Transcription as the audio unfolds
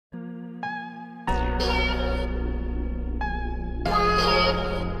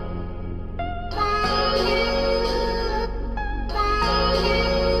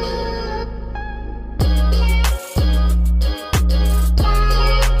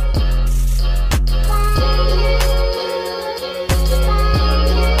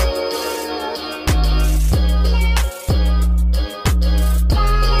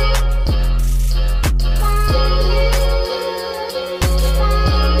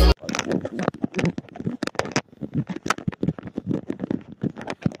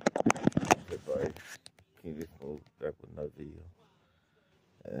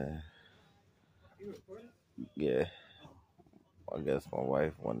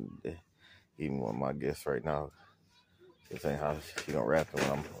wife wanted to even one of my gifts right now. This ain't how she gonna wrap it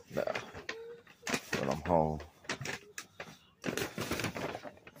when I'm home.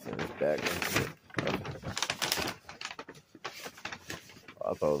 Send this back.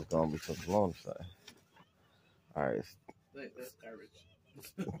 I thought it was gonna be some cologne or something. All right. That's garbage.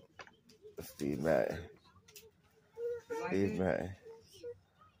 Steve Madden. Steve Madden.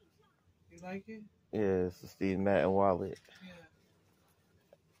 You like it? Yeah, it's a Steve Madden wallet. Yeah.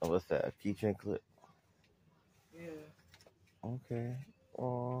 Oh, what's that? A keychain clip? Yeah. Okay.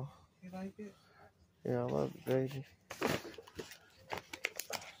 Oh. You like it? Yeah, I love it, baby.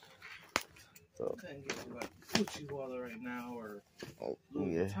 So, I couldn't get you like a Gucci wallet right now or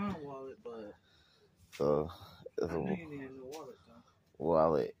Louis Vuitton wallet, but so I know you need a new wallet though.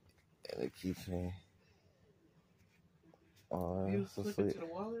 Wallet and a keychain. You slip it to the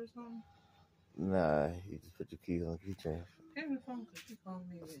wallet or something? Nah, you just put your keys on the keychain. Give me the phone because you called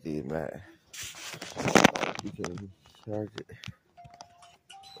me. Steve Madden. You can charge it.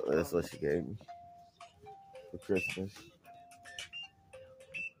 So that's what she gave me for Christmas.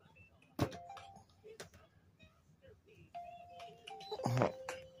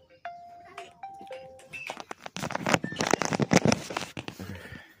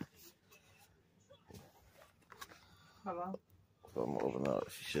 Hello? So I'm opening up.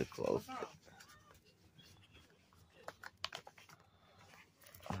 She should close it.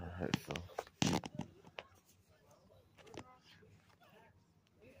 Alright, so.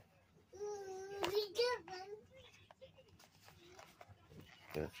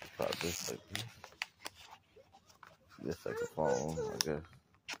 Guess it's about this like a phone, I guess.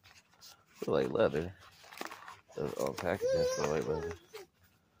 Feel like leather. The packaging feel like leather.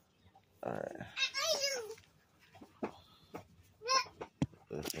 Alright.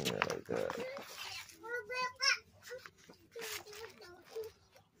 This in there like that.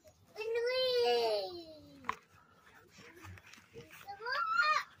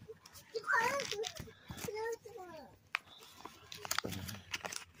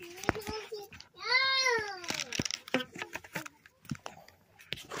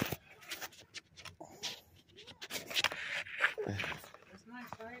 That's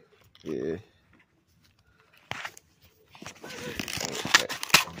nice, right? Yeah.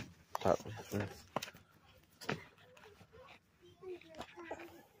 Top this first.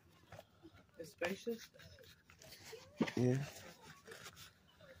 It's spacious? Yeah.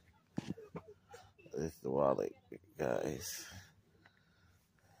 This is the wallet, guys.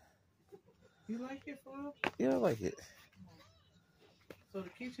 You like it for real? Yeah, I like it. So the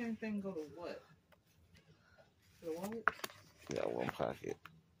keychain thing go to what? To the wallet? Got one pocket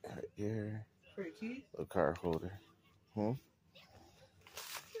right here. For your keys? A card holder.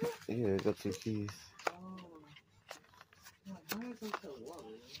 Yeah, got two keys. Oh. Why does it go to the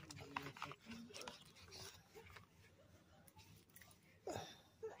wallet?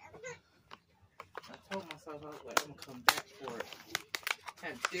 I told myself, I was like, I'm gonna come back for it.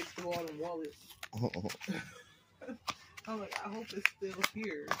 Had to dig through all them wallets. I'm like, I hope it's still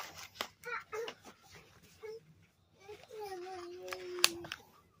here.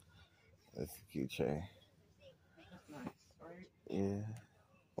 That's a keychain. That's nice, right? Yeah.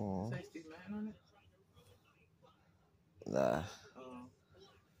 Say Steve Madden on it? Nah.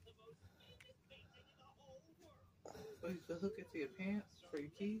 So you can hook it to your pants for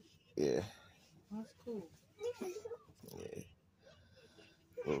your keys? Yeah. That's cool. Yeah.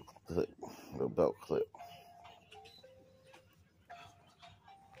 Little clip. Little belt clip.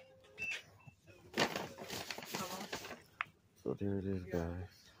 So there it is, guys.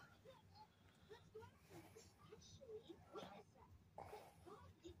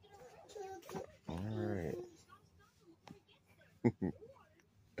 Alright.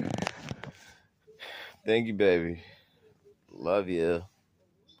 Thank you, baby. Love you.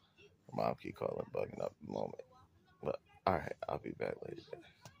 Mom keep calling, bugging up the moment. But alright, I'll be back later.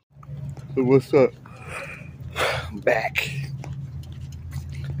 So what's up? I'm back.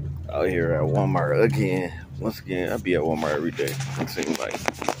 Out here at Walmart again. Once again, I be at Walmart every day. It seems like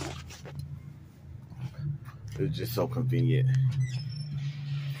it's just so convenient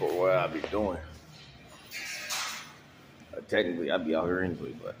for what I be doing. Technically, I be out here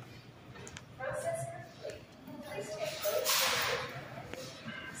anyway, but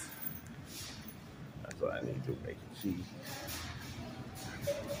that's what I need to make cheese.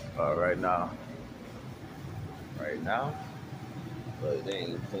 Right now, but they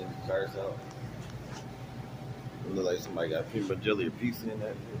ain't clean the cars out. It look like somebody got peanut butter jelly or pizza in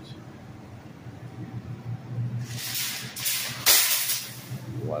that bitch.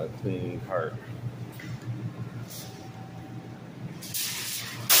 You want a clean cart.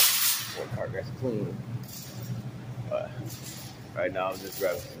 part that's clean. But right now I'm just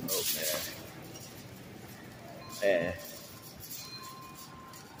grabbing some milk, man. And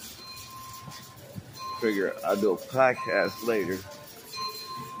figure I'll do a podcast later.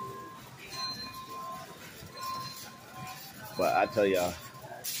 But I tell y'all,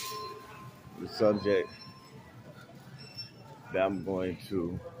 the subject that I'm going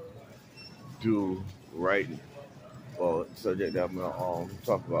to do right, well, the subject that I'm going to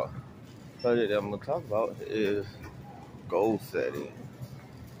talk about. The subject that I'm going to talk about is goal setting.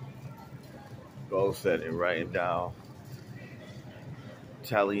 Goal setting, writing down,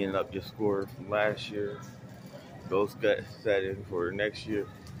 tallying up your score from last year, goal setting for next year,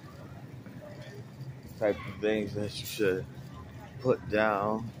 type of things that you should put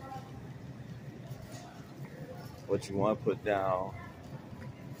down, what you want to put down,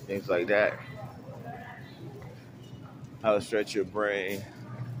 things like that. How to stretch your brain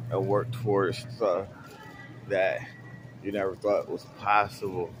and work towards stuff that you never thought was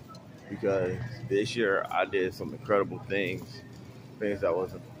possible. Because this year I did some incredible things that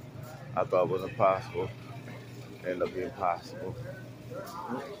I thought wasn't possible, ended up being possible.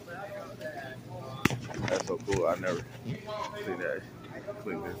 That's so cool. I never seen that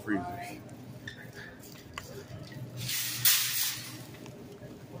clean the freezers.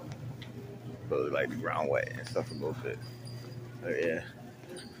 Really like the ground wet and stuff a little bit. But yeah,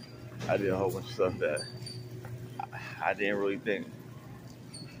 I did a whole bunch of stuff that I didn't really think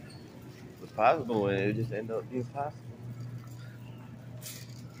was possible, and it just ended up being possible.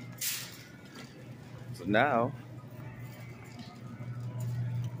 So now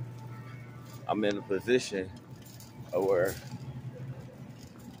I'm in a position where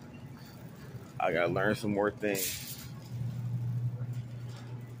I gotta learn some more things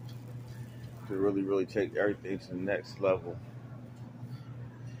to really take everything to the next level.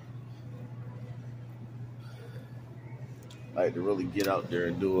 Like to really get out there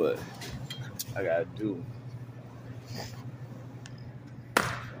and do what I gotta do.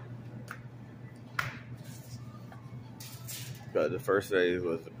 Because the first phase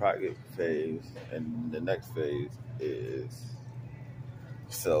was the project phase, and the next phase is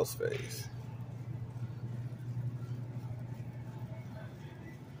sales phase.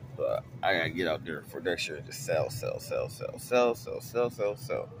 So I gotta get out there for next year to sell.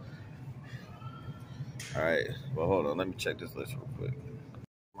 All right, well, hold on. Let me check this list real quick.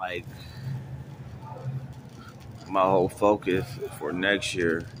 Like, my whole focus for next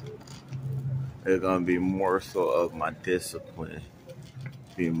year is gonna be more so of my discipline,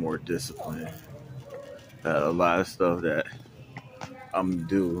 being more disciplined. A lot of stuff that I'm gonna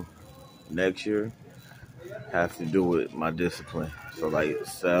do next year has to do with my discipline. So like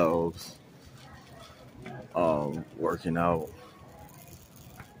sales, working out,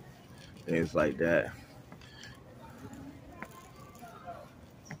 things like that.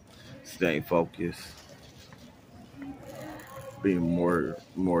 Staying focused, being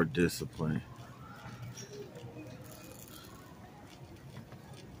more disciplined.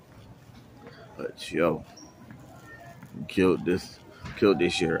 But yo, killed this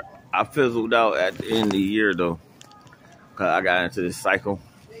year. I fizzled out at the end of the year though, cause I got into this cycle.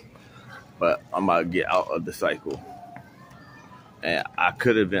 But I'm about to get out of the cycle, and I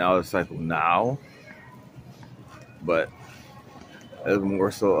could have been out of the cycle now, but it's more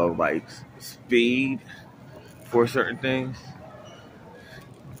so of like speed for certain things.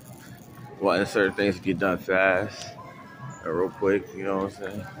 Wanting certain things to get done fast and real quick, you know what I'm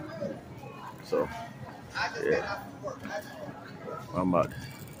saying? So, yeah. I'm about to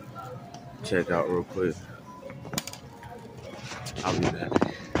check out real quick. I'll be back.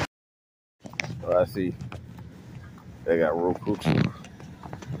 So I see they got Roku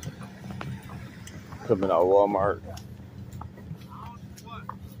coming out of Walmart.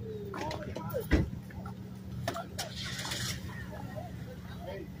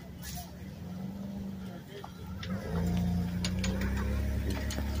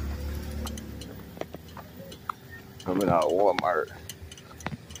 Coming out of Walmart.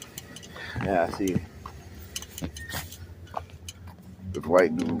 Yeah, I see this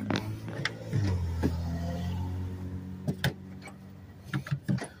white dude.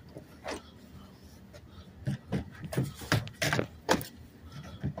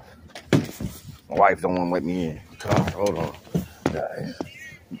 My wife don't want to let me in. Hold on, guys.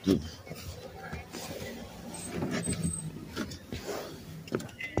 Dude.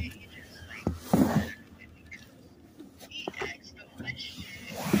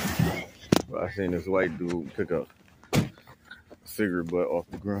 I seen this white dude pick up a cigarette butt off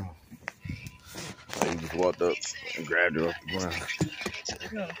the ground. He just walked up and grabbed her off the ground.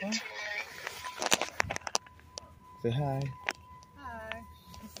 Say hi. Hi.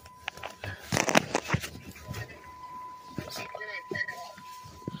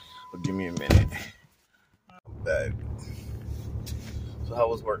 Well, give me a minute. I'm back. So how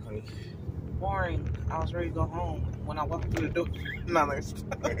was work, honey? Boring. I was ready to go home when I walked through the door. No, there's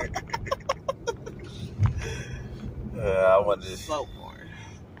I wanted to. so boring.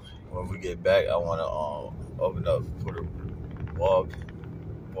 When we get back, I want to open up for the wall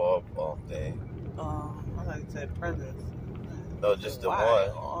thing. I thought you said presents. No, just the Why?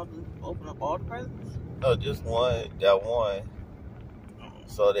 one. Open up all the presents? No, just one. That one.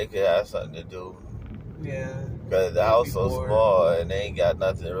 So they could have something to do. Yeah. Because the house so small and they ain't got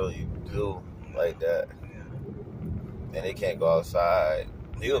nothing to really do like that. Yeah. And they can't go outside.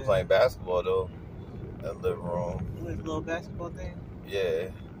 He was playing basketball though in the living room. This little basketball thing? Yeah.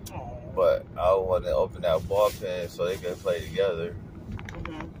 Aww. But I want to open that ball pin so they can play together.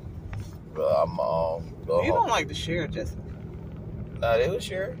 Mm-hmm. But I'm go You home. don't like to share, Jessica. Nah, they was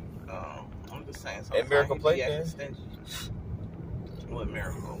share. I'm just saying. And Miracle Playpen. With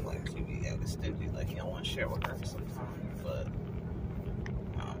Miracle, like he be acting stingy, like he don't want to share with her sometimes. But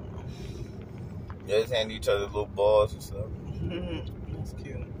I don't know. Yeah, just hand each other little balls and stuff. That's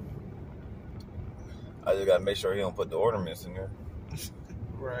cute. I just gotta make sure he don't put the ornaments in there.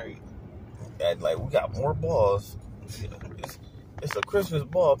 Right. And like we got more balls. It's a Christmas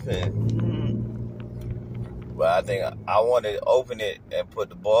ball pin. But I think I want to open it and put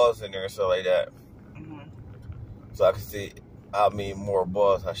the balls in there and stuff like that. So I can see how many more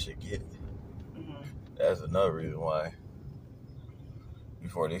balls I should get. That's another reason why.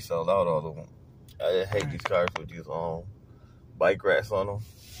 Before they sold out all of them. I just hate these cars with these bike racks on them.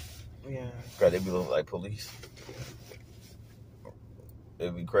 Yeah. Cause they be looking like police.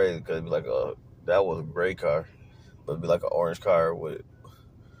 It'd be crazy because it'd be like that was a gray car. But it'd be like an orange car with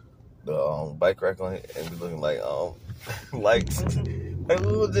the bike rack on it and be looking like lights. Like,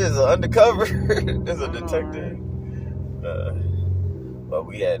 who was this? An undercover? This a detective. But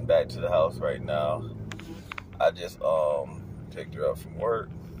we heading back to the house right now. I just picked her up from work.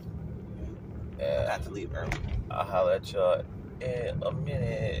 And I got to leave early. I'll holler at y'all in a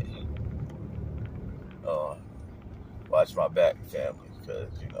minute. Watch my back, family, because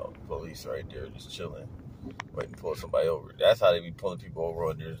police right there just chilling, waiting to pull somebody over. That's how they be pulling people over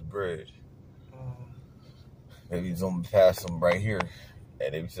under this bridge. They be zooming past them right here,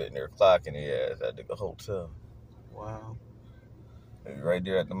 and they be sitting there clocking their ass at the hotel. Wow. They be right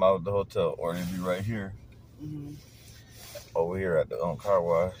there at the mouth of the hotel, or they be right here, over here at the car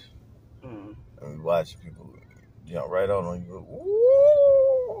wash. And we watch people jump right on you.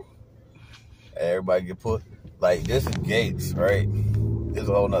 Woo! And everybody get put. Like, this is Gates, right? It's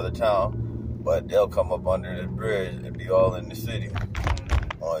a whole nother town. But they'll come up under this bridge and be all in the city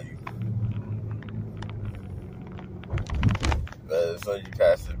on you. As soon as you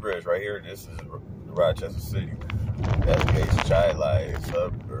pass this bridge right here, this is Rochester City. That's Gates Chi-Li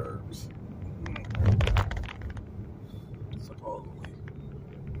suburbs. Supposedly.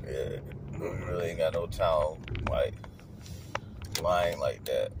 Yeah. We really ain't got no town, like, lying like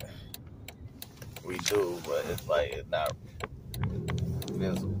that. We do, but it's like it's not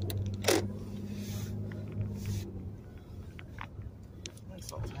visible. I'm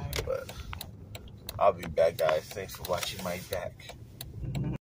so tired. But I'll be back, guys. Thanks for watching my back.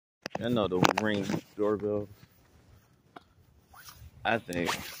 I know the Ring doorbell. I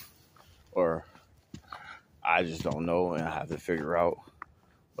think, or I just don't know, and I have to figure out.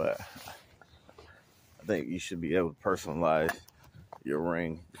 But I think you should be able to personalize your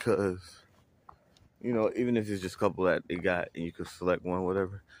Ring because, even if it's just a couple that they got and you could select one,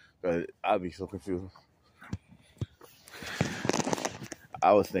 whatever. But I'd be so confused.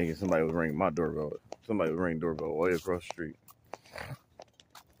 I was thinking somebody was ringing my doorbell. Somebody was ringing doorbell way across the street.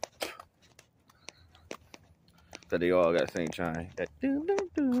 So they all got the same chime. That doo doo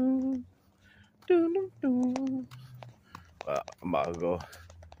doo doo doo doo. I'm about to go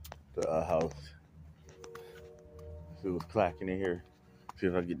to our house. See what's clacking in here. See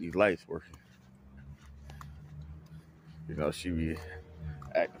if I get these lights working. She be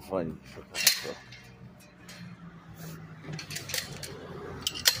acting funny. So.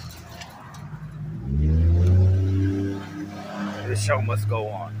 The show must go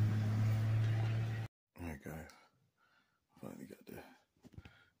on. Alright, guys. Finally got the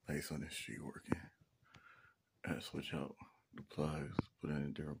lights on the street working. I had to switch out the plugs, put in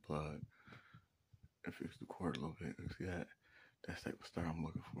a different plug, and fix the cord a little bit. See that? That's the type of star I'm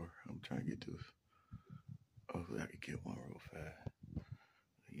looking for. I'm trying to get this. Hopefully I can get one real fast. But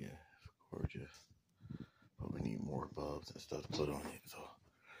yeah, it's gorgeous. But we need more bulbs and stuff to put on it. So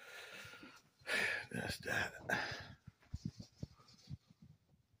that's that.